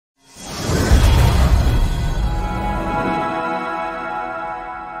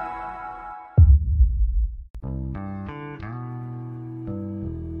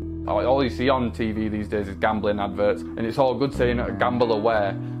all you see on TV these days is gambling adverts, and it's all good saying gamble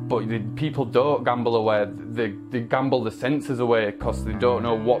aware, but people don't gamble aware. They gamble the senses away because they don't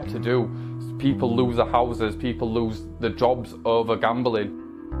know what to do. People lose their houses, people lose their jobs over gambling.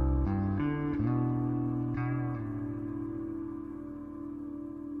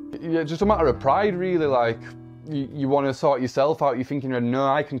 Yeah, just a matter of pride, really. Like, you want to sort yourself out. You're thinking, no,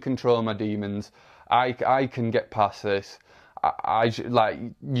 I can control my demons. I can get past this. Not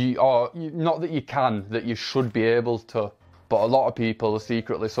that you can, that you should be able to. But a lot of people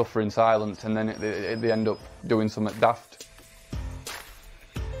secretly suffer in silence, and then they end up doing something daft.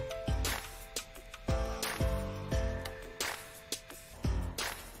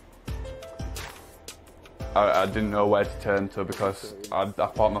 I didn't know where to turn to because I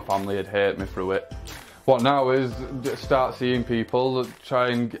thought my family would hate me through it. What now is start seeing people, try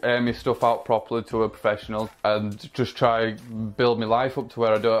and air my stuff out properly to a professional, and just try build my life up to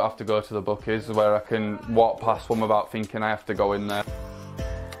where I don't have to go to the bookies, where I can walk past one without thinking I have to go in there.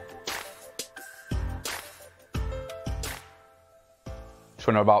 Just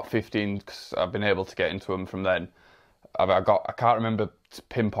when I'm about 15, because I've been able to get into them from then. I can't remember to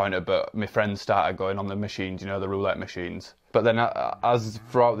pinpoint it, but my friends started going on the machines, you know, the roulette machines. But then as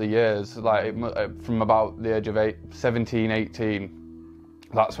throughout the years, like from about the age of 17, 18,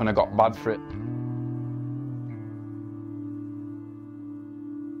 that's when I got bad for it.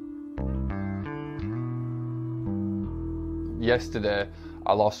 Yesterday,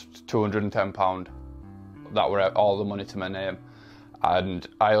 I lost £210. That were all the money to my name. And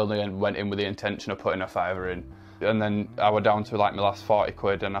I only went in with the intention of putting a fiver in. And then I was down to like my last 40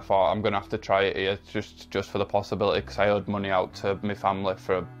 quid, and I thought I'm going to have to try it here just for the possibility, because I owed money out to my family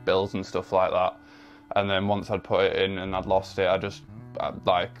for bills and stuff like that. And then once I'd put it in and I'd lost it,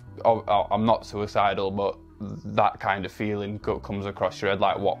 I'm not suicidal, but that kind of feeling comes across your head,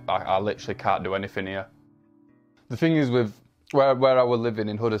 like I literally can't do anything here. The thing is with where I was living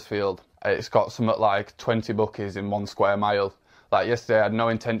in Huddersfield, it's got something like 20 bookies in 1 square mile. Like yesterday, I had no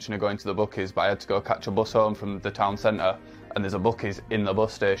intention of going to the bookies, but I had to go catch a bus home from the town centre, and there's a bookies in the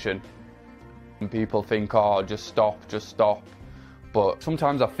bus station. And people think, oh, just stop. But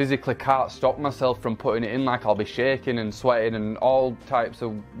sometimes I physically can't stop myself from putting it in, like I'll be shaking and sweating and all types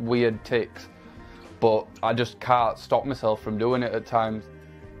of weird tics. But I just can't stop myself from doing it at times.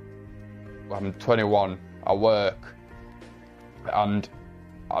 I'm 21, I work, and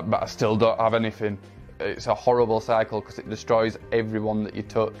I still don't have anything. It's a horrible cycle because it destroys everyone that you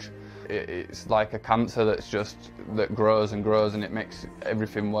touch. It's like a cancer that grows and grows, and it makes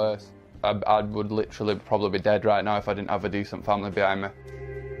everything worse. I would literally probably be dead right now if I didn't have a decent family behind me.